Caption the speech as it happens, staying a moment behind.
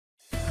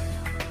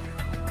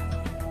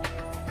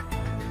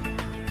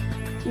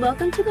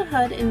Welcome to the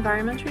HUD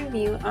Environmental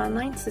Review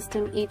online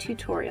system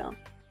e-tutorial.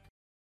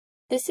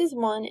 This is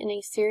one in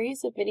a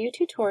series of video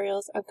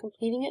tutorials on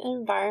completing an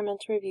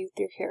environmental review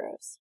through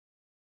HEROS.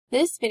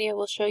 This video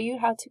will show you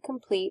how to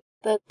complete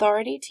the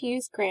Authority to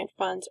Use Grant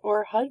Funds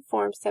or HUD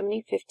Form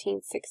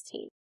 7015-16.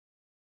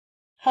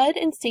 HUD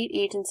and state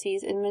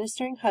agencies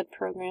administering HUD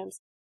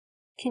programs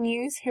can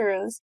use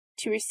HEROS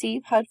to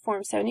receive HUD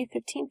Form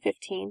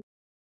 7015-15,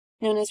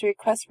 known as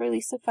Request for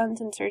Release of Funds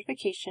and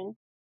Certification,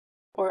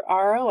 or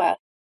ROF,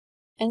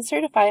 and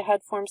certify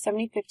HUD Form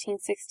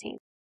 7015-16,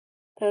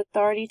 the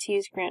Authority to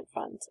Use Grant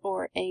Funds,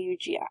 or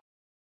AUGF.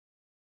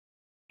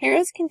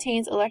 HEROS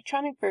contains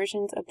electronic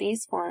versions of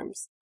these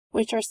forms,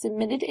 which are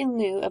submitted in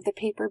lieu of the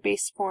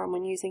paper-based form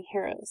when using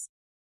HEROS.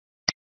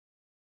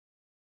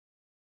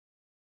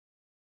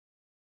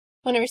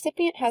 When a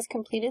recipient has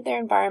completed their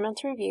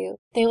environmental review,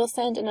 they will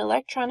send an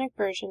electronic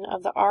version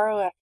of the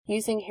ROF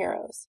using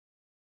HEROS.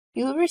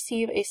 You will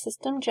receive a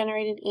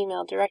system-generated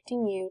email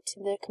directing you to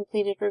the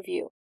completed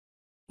review.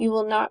 You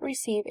will not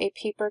receive a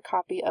paper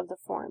copy of the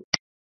form.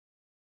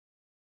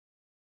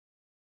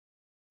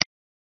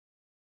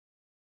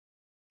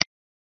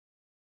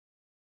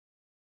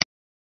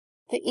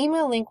 The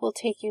email link will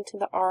take you to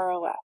the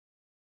ROF.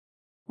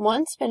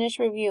 Once finished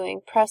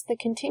reviewing, press the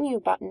Continue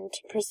button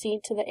to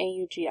proceed to the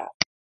AUGF.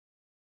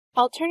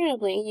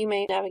 Alternatively, you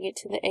may navigate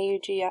to the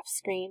AUGF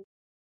screen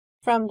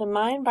from the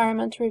My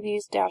Environmental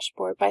Reviews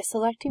dashboard by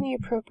selecting the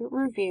appropriate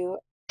review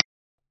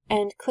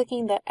and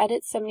clicking the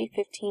Edit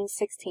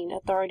 7015-16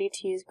 Authority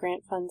to Use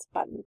Grant Funds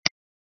button.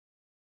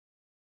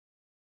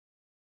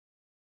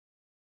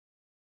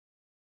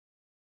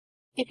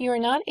 If you are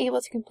not able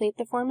to complete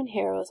the form in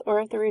HEROS, or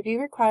if the review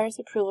requires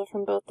approval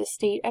from both the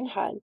state and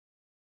HUD,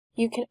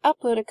 you can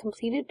upload a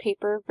completed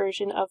paper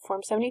version of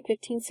Form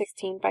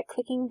 7015-16 by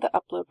clicking the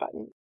Upload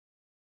button.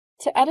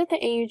 To edit the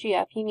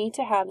AUGF, you need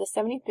to have the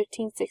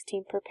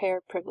 7015-16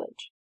 Prepare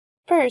privilege.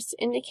 First,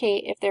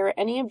 indicate if there were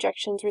any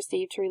objections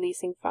received to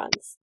releasing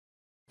funds.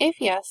 If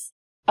yes,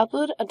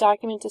 upload a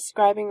document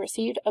describing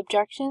received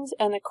objections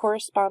and the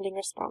corresponding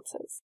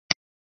responses.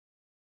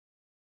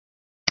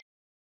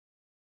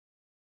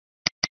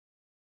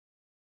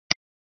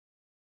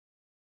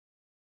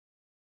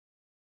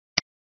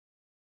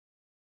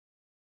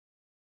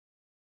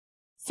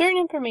 Certain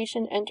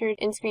information entered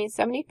in screen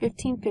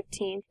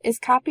 7015-15 is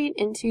copied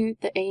into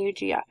the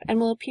AUGF and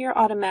will appear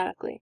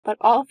automatically, but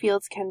all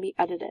fields can be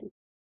edited.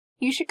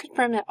 You should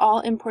confirm that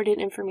all imported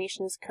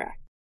information is correct.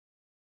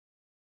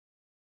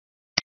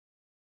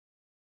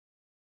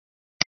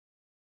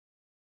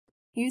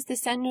 Use the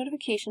Send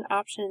Notification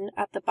option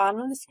at the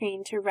bottom of the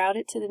screen to route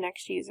it to the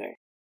next user.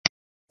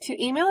 To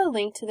email a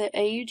link to the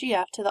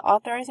AUGF to the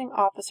authorizing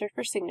officer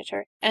for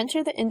signature,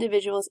 enter the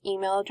individual's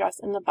email address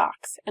in the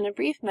box and a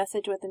brief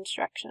message with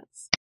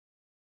instructions.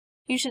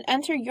 You should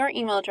enter your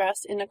email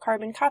address in a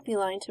carbon copy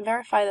line to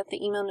verify that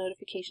the email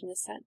notification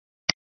is sent.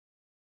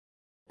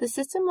 The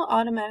system will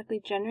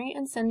automatically generate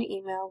and send the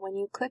email when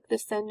you click the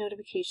Send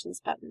Notifications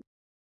button.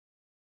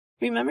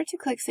 Remember to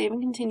click Save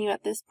and Continue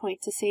at this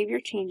point to save your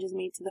changes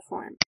made to the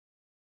form.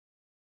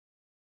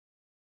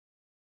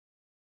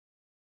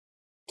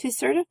 To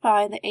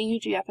certify the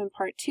AUGF in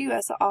Part 2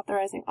 as the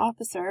authorizing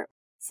officer,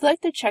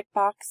 select the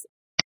checkbox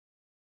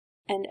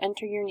and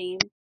enter your name,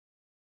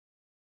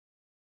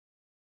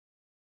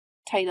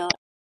 title,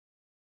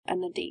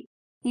 and the date.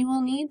 You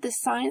will need the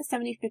signed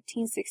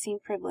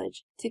 7015-16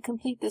 privilege to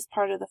complete this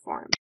part of the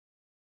form.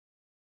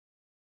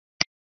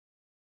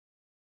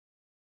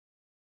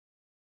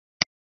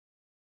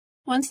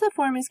 Once the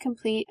form is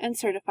complete and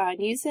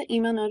certified, use the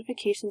email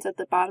notifications at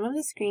the bottom of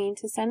the screen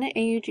to send the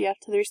AUGF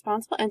to the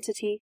responsible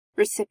entity,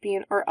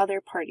 recipient, or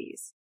other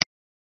parties.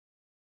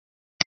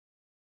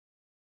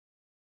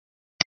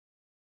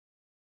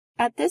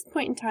 At this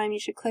point in time, you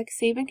should click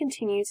Save and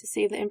Continue to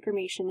save the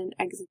information and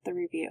exit the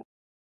review.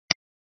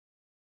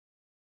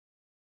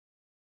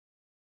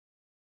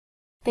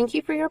 Thank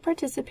you for your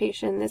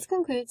participation. This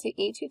concludes the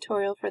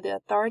e-tutorial for the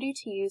Authority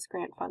to Use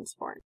Grant Funds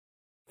form.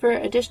 For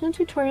additional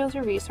tutorials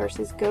or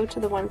resources, go to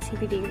the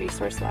 1CPD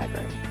Resource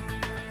Library.